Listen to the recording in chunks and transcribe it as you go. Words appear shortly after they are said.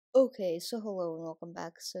Okay, so hello and welcome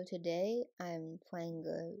back. So today I'm playing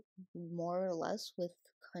more or less with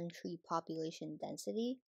country population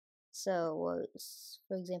density. For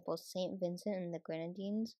example, St. Vincent and the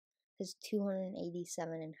Grenadines has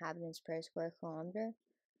 287 inhabitants per square kilometer.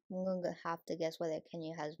 I'm going to have to guess whether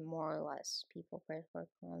Kenya has more or less people per square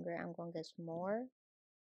kilometer. I'm going to guess more.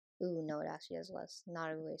 Ooh, no, it actually has less.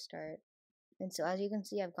 Not a great start. And so as you can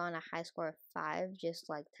see, I've gotten a high score of 5 just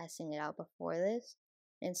like testing it out before this.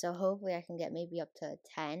 And so hopefully I can get maybe up to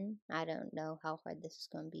 10. I don't know how hard this is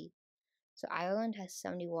going to be. So Ireland has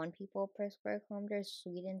 71 people per square kilometer.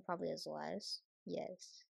 Sweden probably has less.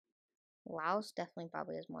 Yes. Laos definitely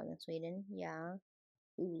probably has more than Sweden. Yeah.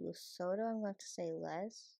 Ooh, Lesotho I'm going to say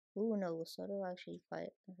less. Ooh, no, Lesotho actually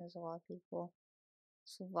quite has a lot of people.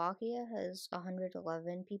 Slovakia has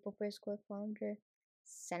 111 people per square kilometer.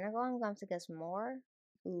 Senegal, I'm going to guess more.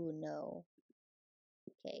 Ooh, no.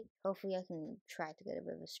 Okay, hopefully I can try to get a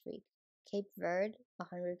bit of a streak. Cape Verde,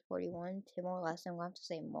 141. Timor-Leste, I'm going to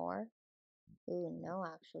say more. Ooh, no,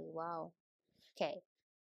 actually, wow. Okay,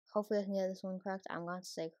 hopefully I can get this one correct. I'm going to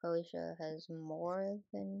say Croatia has more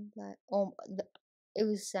than that. Oh, it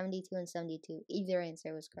was 72 and 72. Either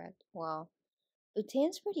answer was correct. Wow.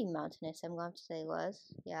 Bhutan's pretty mountainous. I'm going to say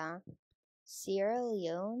less. Yeah. Sierra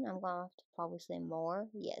Leone, I'm gonna have to probably say more.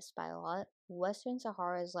 Yes, by a lot. Western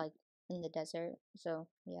Sahara is like in the desert, so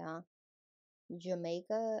yeah.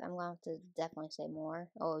 Jamaica, I'm gonna have to definitely say more.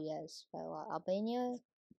 Oh, yes, by a lot. Albania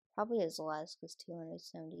probably is less because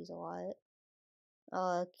 270 is a lot.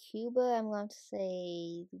 Cuba, I'm going to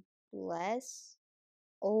say less.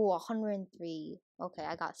 Oh, 103. Okay,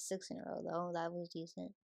 I got 6 in a row though. That was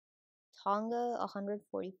decent. Tonga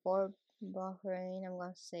 144. Bahrain I'm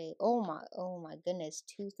gonna say oh my goodness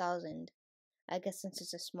 2000. I guess since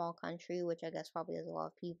it's a small country, which I guess probably has a lot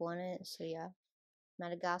of people in it, so yeah.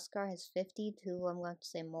 Madagascar has 52. I'm going to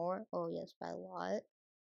say more. Oh yes, by a lot.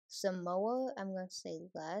 Samoa I'm going to say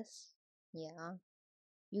less. Yeah.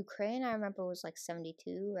 Ukraine I remember was like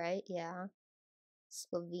 72, right? Yeah.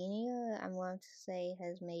 Slovenia I'm going to say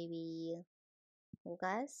has maybe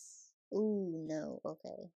less. Ooh no,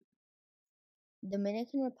 okay.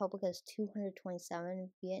 Dominican Republic has 227.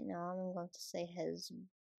 Vietnam, I'm going to say, has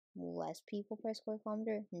less people per square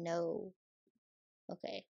kilometer. No.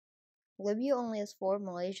 Okay. Libya only has 4.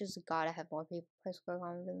 Malaysia's gotta have more people per square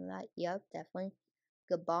kilometer than that. Yep, definitely.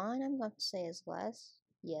 Gabon, I'm going to say, is less.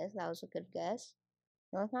 Yes, that was a good guess.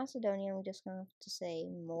 North Macedonia, I'm just going to have to say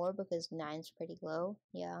more because 9's pretty low.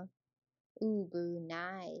 Yeah. Ooh,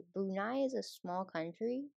 Brunei. Brunei is a small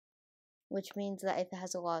country, which means that if it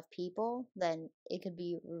has a lot of people, then it could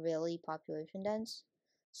be really population dense.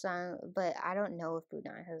 So, but I don't know if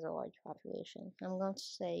Brunei has a large population. I'm going to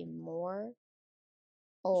say more.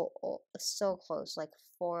 Oh, so close, like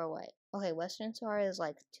 4 away. Okay, Western Sahara is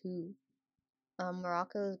like 2.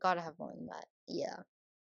 Morocco's gotta have more than that. Yeah.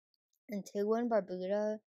 Antigua and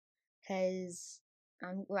Barbuda has.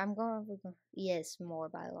 I'm going with yes, more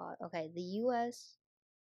by a lot. Okay, the U.S.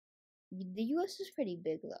 is pretty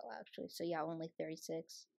big though, actually. So yeah, only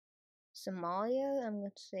 36. Somalia, I'm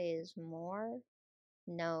going to say is more.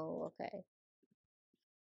 No, okay.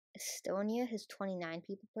 Estonia has 29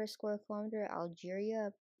 people per square kilometer.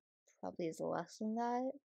 Algeria probably is less than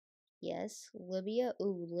that. Yes. Libya,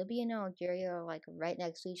 ooh, Libya and Algeria are like right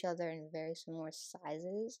next to each other in very similar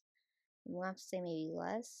sizes. I'm going to have to say maybe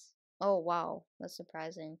less. Oh, wow. That's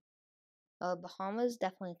surprising. Bahamas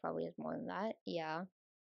definitely probably has more than that. Yeah.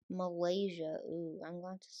 Malaysia, ooh, I'm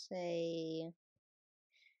going to say.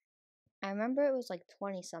 I remember it was like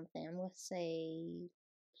 20 something. I'm gonna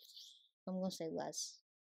say less.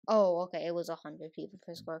 Oh, okay, it was 100 people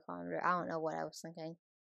per square kilometer. I don't know what I was thinking.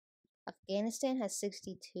 Afghanistan has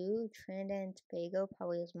 62. Trinidad and Tobago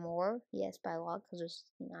probably has more. Yes, by a lot because it's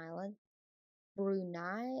an island.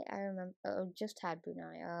 Brunei, I remember. Oh, just had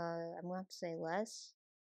Brunei. I'm gonna have to say less.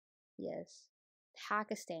 Yes.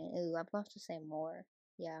 Pakistan. Ooh, I'm gonna have to say more.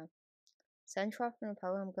 Yeah. Central African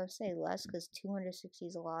Republic, I'm gonna say less because 260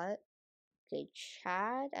 is a lot. Okay,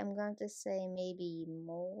 Chad, I'm going to say maybe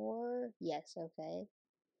more. Yes, okay.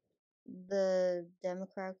 The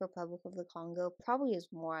Democratic Republic of the Congo probably is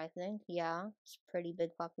more, I think. Yeah, it's a pretty big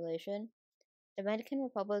population. Dominican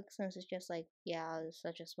Republic, since it's just like, yeah, it's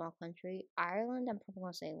such a small country. Ireland, I'm probably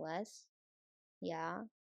gonna say less. Yeah.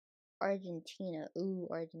 Argentina. Ooh,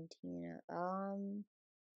 Argentina.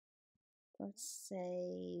 Let's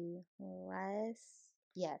say less.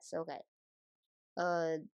 Yes, okay.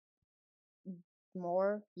 Uh,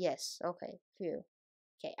 more? Yes, okay. Phew.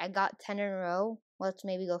 Okay, I got 10 in a row. Let's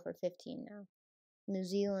maybe go for 15 now. New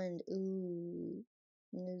Zealand, ooh.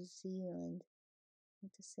 New Zealand.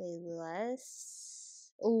 To say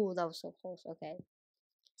less. Oh, that was so close. Okay.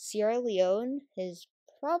 Sierra Leone has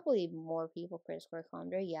probably more people per square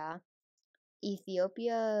kilometer. Yeah.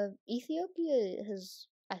 Ethiopia has,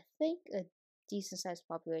 I think, a decent sized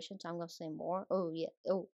population, so I'm gonna say more. Oh yeah.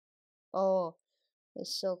 Oh,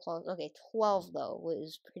 it's so close. Okay, 12 though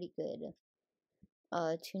was pretty good.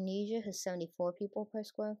 Tunisia has 74 people per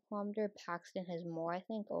square kilometer. Pakistan has more, I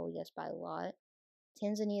think. Oh yes, by a lot.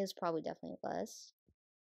 Tanzania is probably definitely less.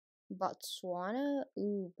 Botswana,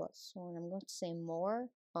 ooh, Botswana. I'm going to say more.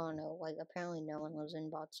 Oh no, like apparently no one lives in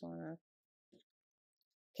Botswana.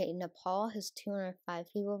 Okay, Nepal has 205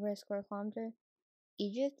 people per square kilometer.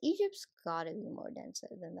 Egypt's gotta be more denser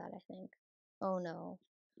than that, I think. Oh no.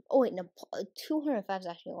 Oh wait, Nepal, 205 is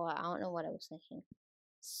actually a lot. I don't know what I was thinking.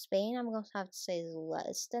 Spain, I'm going to have to say is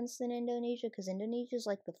less dense than Indonesia because Indonesia is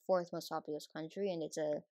like the fourth most populous country and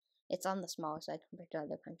it's on the smaller side compared to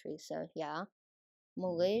other countries. So yeah.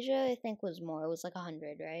 Malaysia, I think was more. It was like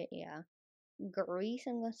 100, right? Yeah. Greece,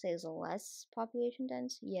 I'm gonna say is less population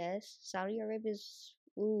dense. Yes. Saudi Arabia is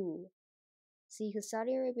ooh. See, because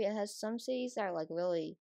Saudi Arabia has some cities that are like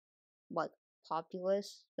really like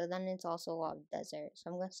populous, but then it's also a lot of desert.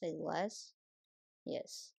 So I'm gonna say less.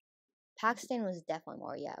 Yes. Pakistan was definitely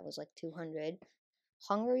more. Yeah, it was like 200.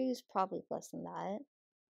 Hungary is probably less than that.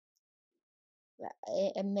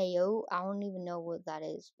 And Mayo, I don't even know what that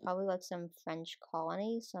is. Probably like some French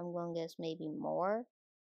colony, so I'm gonna guess maybe more.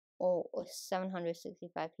 Oh,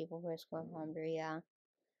 765 people per square kilometer, yeah.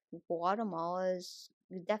 Guatemala is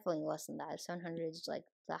definitely less than that. 700 is like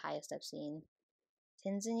the highest I've seen.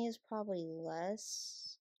 Tanzania is probably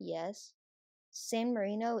less. Yes. San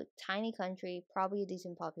Marino, tiny country, probably a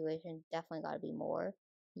decent population. Definitely got to be more.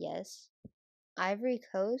 Yes. Ivory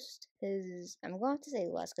Coast is, I'm going to have to say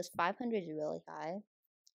less because 500 is really high.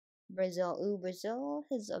 Brazil, ooh, Brazil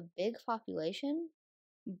has a big population,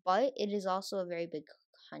 but it is also a very big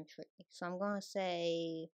country. So I'm going to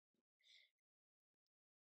say,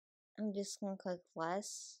 I'm just going to click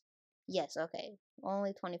less. Yes, okay.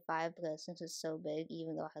 Only 25 because since it's so big,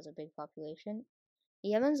 even though it has a big population.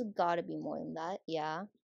 Yemen's got to be more than that, yeah.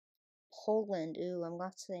 Poland, ooh, I'm going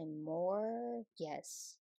to say more.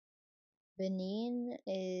 Yes. Benin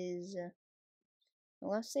is, I'm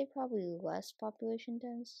going to say probably less population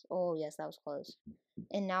dense. Oh, yes, that was close.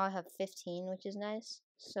 And now I have 15, which is nice.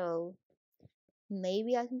 So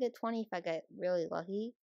maybe I can get 20 if I get really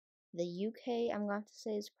lucky. The UK, I'm going to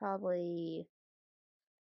say, is probably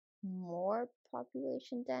more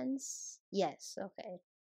population dense. Yes, okay.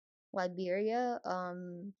 Liberia,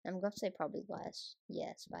 I'm going to say probably less.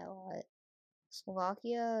 Yes, by a lot.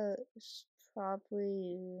 Slovakia is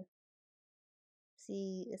probably,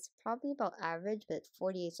 see, it's probably about average, but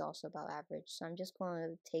 48 is also about average. So I'm just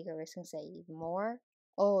going to take a risk and say more.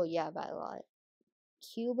 Oh, yeah, by a lot.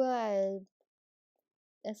 Cuba,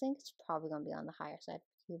 I think it's probably going to be on the higher side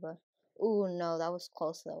for Cuba. Ooh, no, that was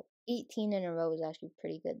close though. 18 in a row is actually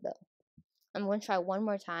pretty good though. I'm going to try one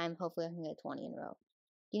more time. Hopefully I can get 20 in a row.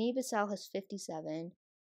 Guinea-Bissau has 57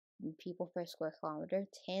 people per square kilometer.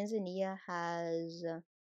 Tanzania has, I'm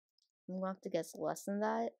going to have to guess less than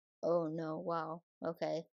that. Oh no, wow.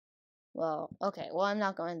 Okay. Well, I'm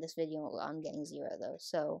not going to this video. I'm getting 0 though.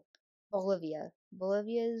 So, Bolivia.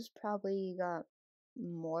 Bolivia's probably got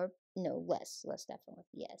more, no, less definitely.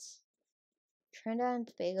 Yes. Trinidad and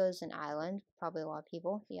Tobago is an island, probably a lot of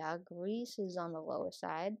people. Yeah, Greece is on the lower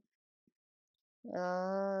side.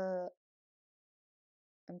 I'm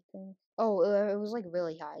thinking. Oh, it was like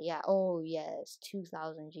really high. Yeah. Oh, yes,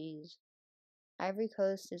 2,000 G's. Ivory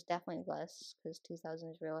Coast is definitely less because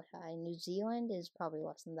 2,000 is really high. New Zealand is probably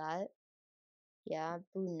less than that. Yeah,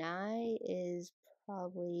 Brunei is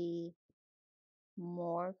probably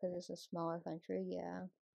more because it's a smaller country. Yeah.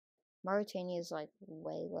 Mauritania is like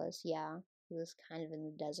way less. Yeah, it was kind of in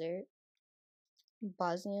the desert.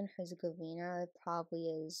 Bosnia and Herzegovina probably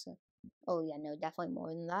is. Oh, yeah, no, definitely more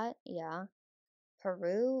than that. Yeah.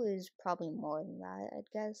 Peru is probably more than that, I'd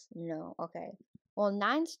guess. No, okay. Well,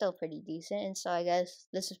 9's still pretty decent, and so I guess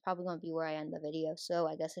this is probably going to be where I end the video. So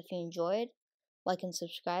I guess if you enjoyed, like and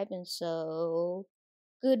subscribe, and so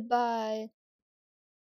goodbye.